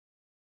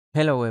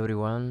Hello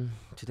everyone,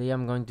 today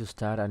I'm going to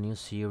start a new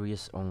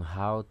series on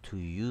how to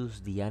use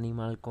the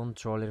animal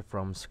controller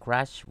from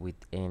scratch with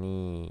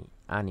any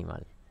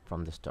animal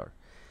from the store.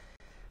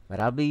 But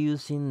I'll be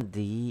using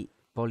the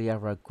Art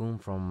Raccoon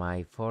from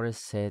my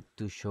forest set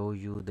to show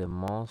you the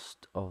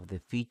most of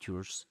the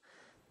features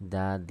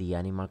that the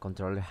animal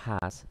controller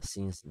has,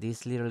 since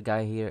this little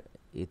guy here,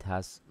 it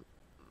has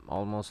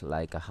almost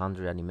like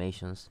 100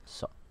 animations.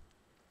 So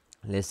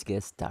let's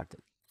get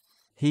started.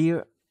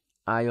 Here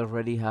I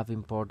already have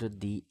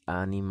imported the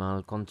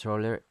animal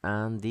controller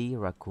and the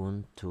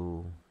raccoon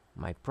to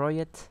my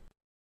project,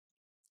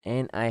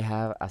 and I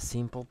have a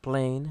simple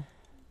plane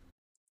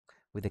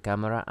with the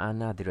camera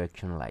and a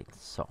direction light.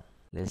 So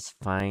let's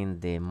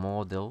find the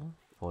model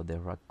for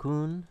the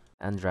raccoon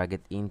and drag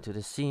it into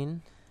the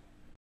scene,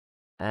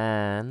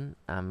 and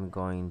I'm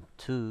going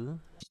to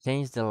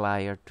change the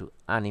layer to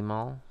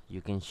animal.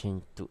 You can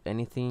change to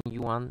anything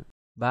you want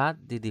but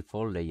the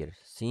default layer,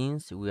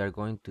 since we are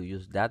going to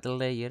use that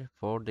layer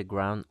for the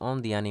ground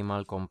on the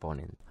animal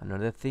component.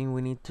 Another thing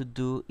we need to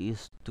do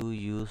is to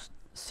use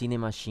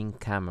cinemachine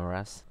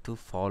cameras to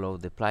follow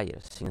the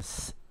players,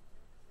 since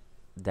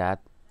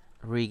that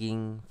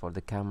rigging for the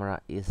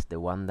camera is the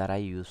one that I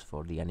use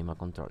for the animal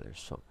controller.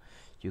 So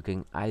you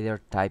can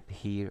either type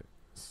here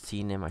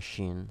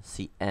cinemachine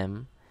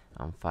CM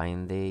and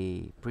find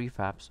the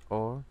prefabs,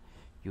 or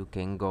you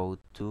can go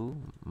to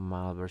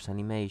Malbers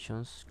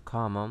animations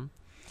common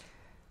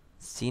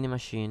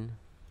cinemachine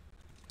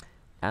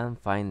and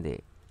find the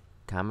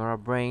camera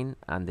brain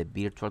and the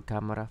virtual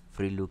camera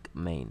free look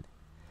main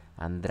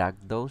and drag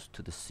those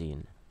to the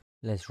scene.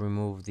 Let's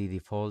remove the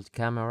default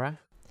camera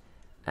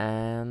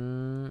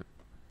and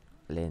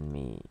let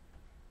me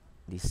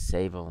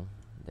disable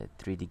the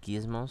 3D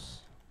gizmos.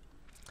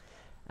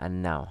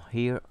 And now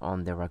here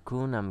on the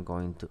raccoon I'm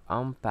going to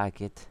unpack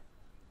it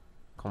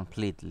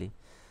completely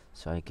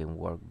so I can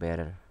work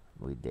better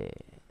with the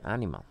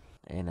animal.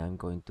 And I'm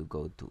going to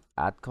go to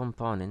add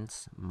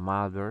components,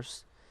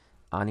 Malbers,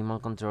 animal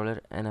controller,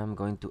 and I'm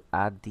going to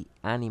add the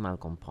animal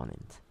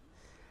component.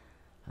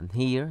 And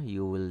here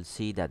you will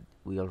see that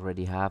we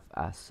already have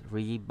as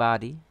rigid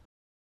body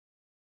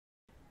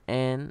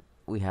and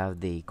we have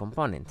the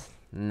component.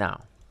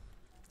 Now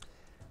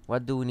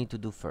what do we need to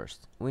do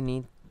first? We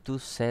need to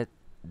set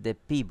the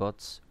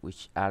pivots,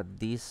 which are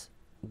these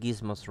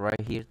gizmos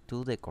right here,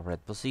 to the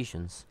correct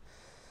positions.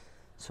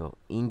 So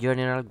in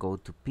general, go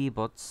to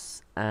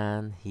pivots,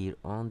 and here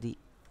on the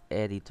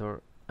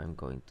editor I'm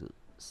going to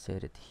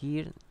set it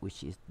here,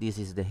 which is this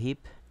is the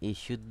hip. It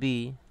should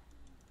be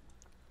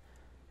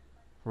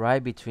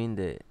right between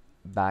the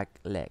back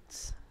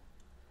legs,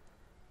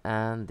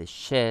 and the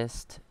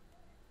chest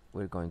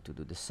we're going to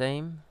do the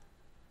same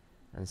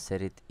and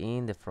set it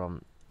in the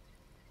front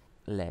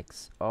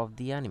legs of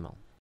the animal.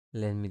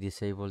 Let me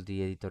disable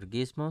the editor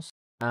gizmos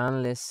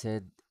and let's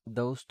set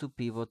those two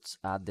pivots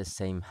at the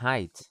same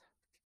height,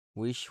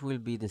 which will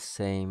be the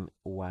same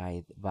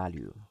white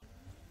value,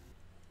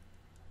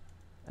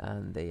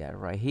 and they are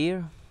right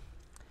here.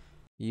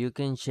 You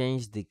can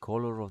change the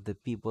color of the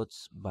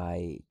pivots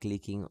by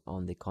clicking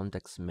on the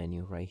context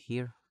menu right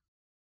here.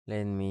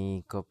 Let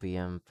me copy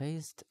and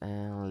paste,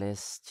 and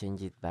let's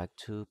change it back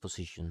to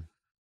position.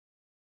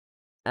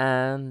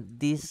 And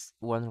this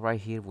one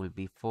right here will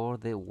be for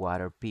the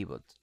water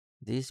pivot.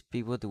 This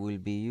pivot will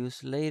be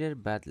used later,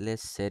 but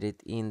let's set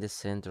it in the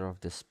center of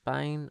the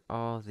spine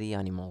of the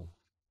animal.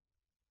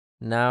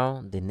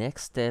 Now the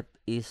next step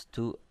is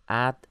to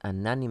add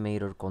an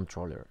animator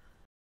controller.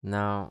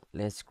 Now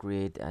let's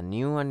create a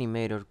new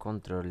animator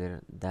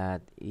controller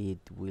that it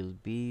will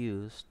be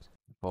used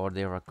for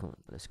the raccoon.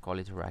 Let's call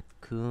it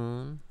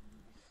raccoon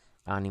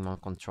animal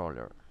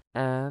controller,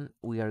 and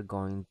we are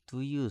going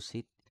to use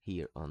it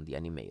here on the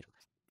animator.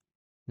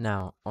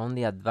 Now on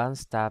the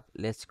advanced tab,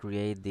 let's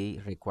create the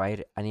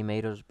required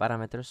animators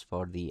parameters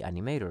for the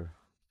animator.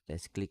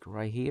 Let's click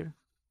right here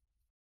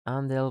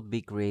and they'll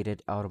be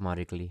created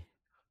automatically.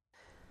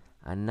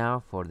 And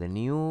now for the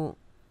new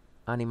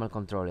animal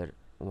controller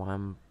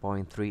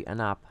 1.3 and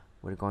up,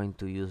 we're going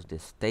to use the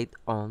state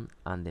on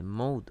and the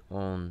mode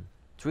on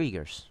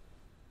triggers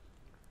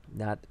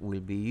that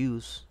will be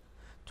used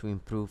to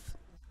improve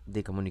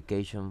the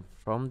communication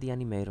from the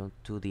animator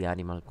to the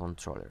animal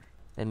controller.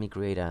 Let me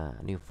create a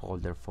new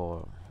folder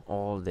for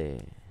all the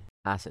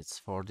assets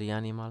for the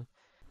animal.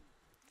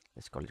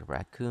 Let's call it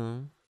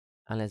raccoon,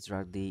 and let's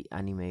drag the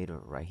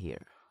animator right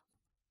here.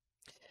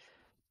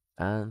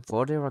 And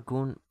for the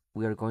raccoon,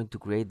 we are going to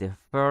create the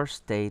first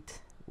state,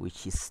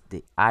 which is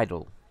the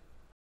idle,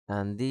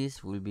 and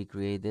this will be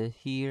created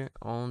here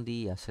on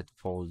the asset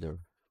folder.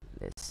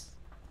 Let's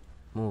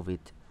move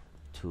it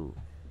to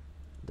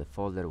the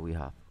folder we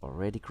have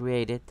already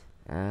created,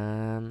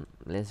 and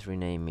let's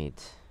rename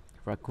it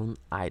raccoon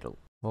idle.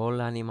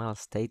 All animal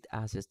state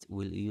assets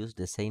will use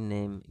the same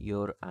name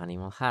your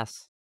animal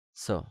has.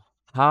 So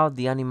how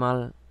the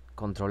animal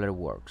controller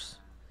works: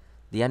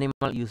 the animal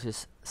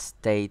uses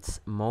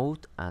states,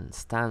 mode, and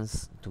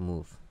stance to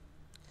move.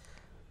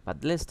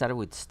 But let's start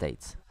with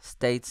states.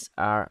 States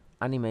are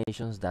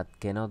animations that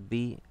cannot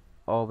be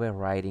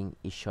overriding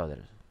each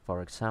other.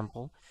 For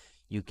example,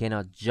 you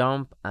cannot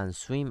jump and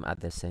swim at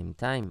the same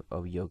time,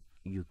 or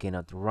you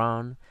cannot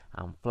run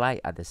and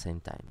fly at the same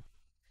time.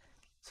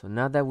 So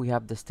now that we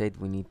have the state,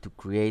 we need to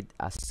create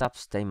a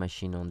substate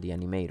machine on the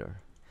animator.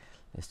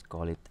 Let's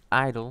call it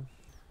idle.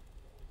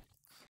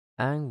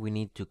 And we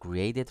need to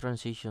create a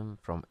transition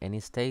from any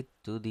state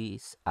to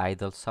this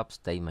idle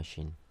substate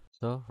machine.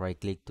 So right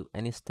click to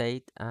any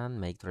state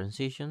and make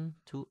transition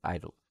to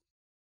idle.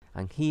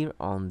 And here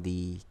on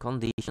the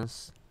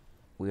conditions,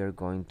 we are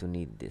going to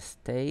need the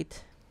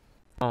state,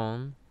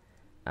 on,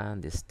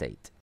 and the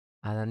state.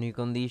 Add a new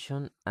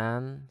condition,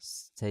 and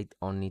state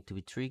on need to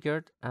be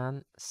triggered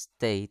and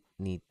state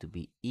need to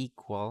be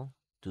equal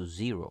to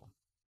 0.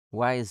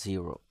 Why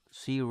 0?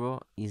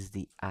 0 is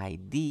the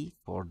ID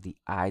for the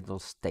idle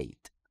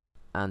state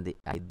and the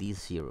ID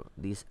 0.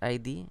 This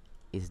ID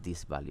is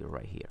this value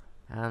right here.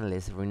 And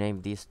let's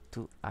rename this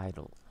to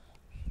idle.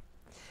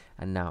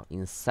 And now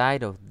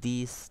inside of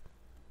this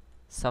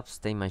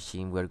substate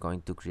machine, we're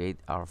going to create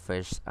our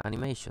first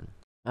animation.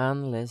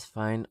 And let's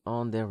find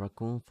on the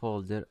Raccoon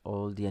folder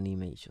all the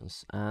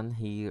animations, and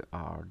here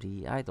are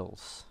the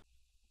idles.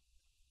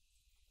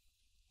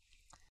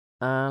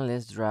 And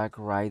let's drag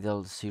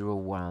idle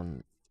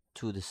 01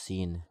 to the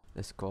scene.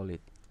 Let's call it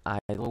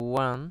idle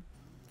 1,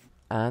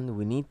 and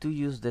we need to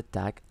use the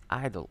tag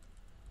idle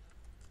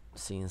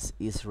since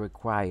it's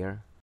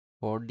required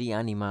for the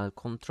animal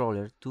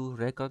controller to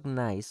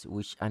recognize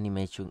which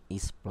animation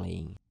is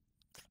playing.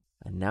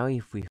 And now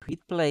if we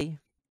hit play,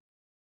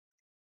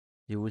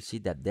 you will see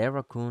that the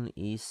raccoon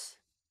is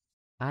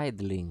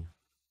idling.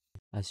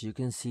 As you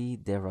can see,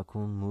 the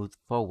raccoon moved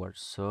forward,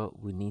 so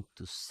we need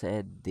to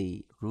set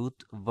the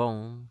root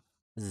bone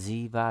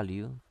z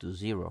value to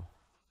 0.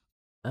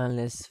 And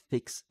let's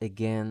fix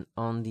again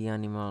on the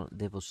animal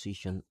the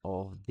position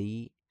of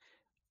the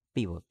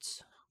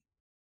pivots.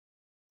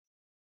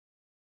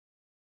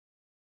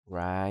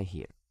 Right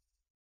here.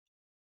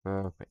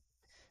 Perfect.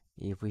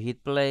 If we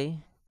hit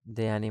play,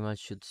 the animal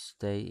should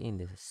stay in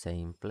the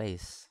same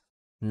place.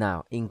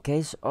 Now, in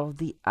case of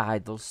the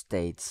idle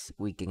states,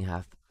 we can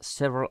have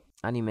several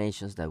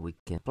animations that we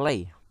can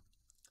play.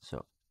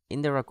 So,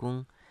 in the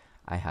raccoon,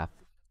 I have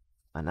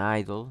an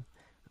idle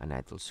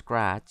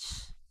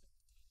scratch,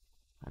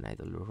 an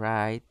idle look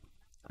right,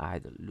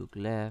 idle look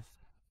left,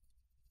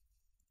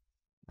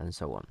 and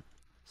so on.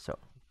 So,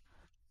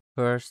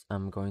 first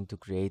I'm going to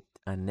create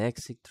an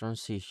exit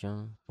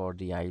transition for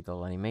the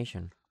idle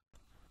animation.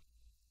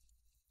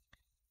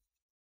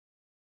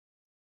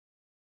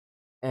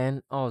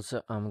 And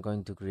also I'm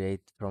going to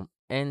create from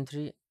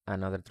entry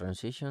another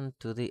transition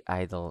to the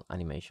idle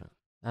animation.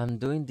 I'm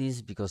doing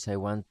this because I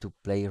want to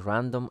play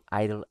random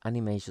idle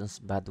animations,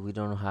 but we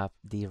don't have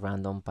the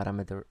random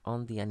parameter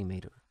on the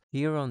animator.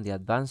 Here on the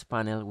advanced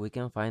panel, we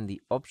can find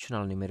the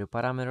optional animator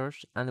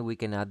parameters and we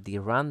can add the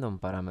random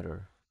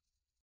parameter.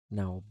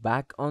 Now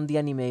back on the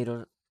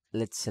animator,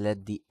 let's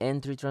select the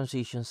entry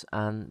transitions,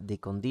 and the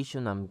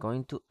condition I'm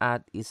going to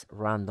add is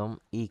random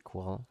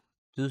equal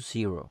to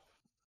 0.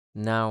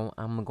 Now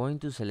I'm going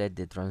to select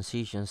the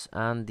transitions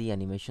and the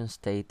animation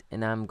state,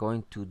 and I'm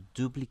going to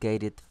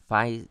duplicate it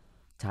 5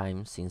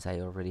 times since I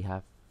already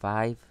have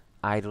 5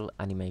 idle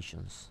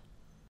animations.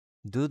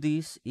 Do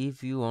this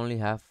if you only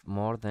have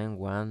more than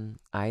one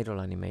idle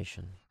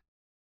animation.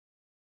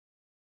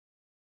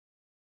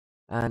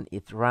 And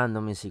if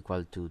random is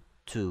equal to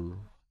 2,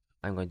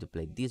 I'm going to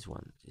play this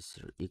one. Is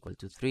equal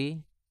to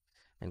 3,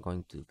 I'm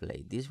going to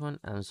play this one,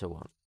 and so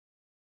on.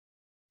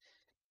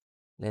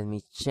 Let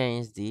me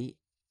change the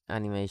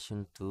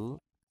animation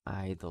to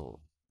idle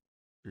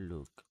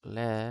look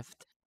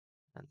left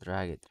and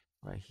drag it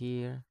right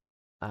here.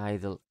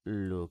 Idle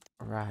look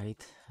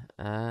right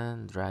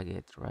and drag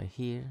it right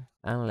here.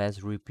 And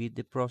let's repeat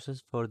the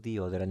process for the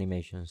other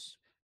animations.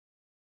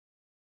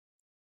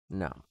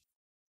 Now,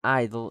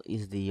 idle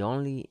is the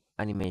only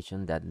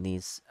animation that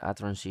needs a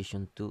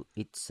transition to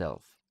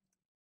itself.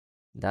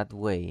 That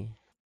way,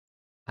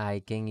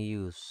 I can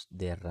use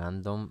the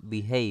random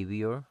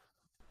behavior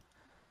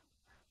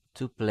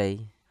to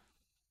play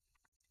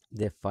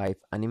the 5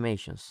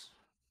 animations.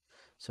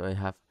 So I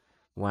have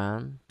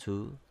 1,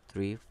 2,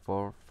 3,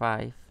 4,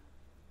 5.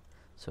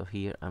 So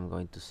here I'm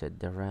going to set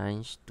the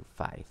range to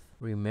 5.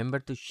 Remember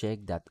to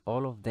check that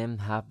all of them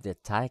have the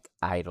tag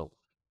idle.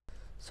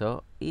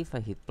 So if I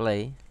hit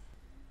play,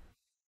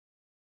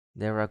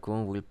 the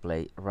raccoon will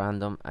play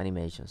random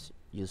animations.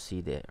 You see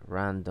the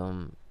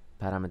random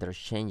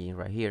parameters changing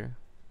right here.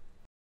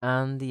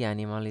 And the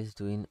animal is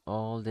doing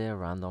all the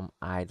random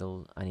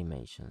idle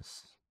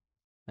animations.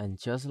 And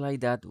just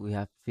like that, we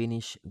have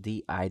finished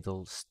the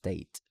idle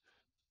state.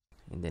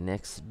 In the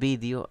next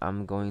video,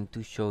 I'm going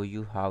to show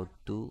you how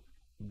to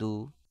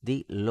do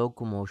the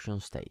locomotion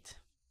state.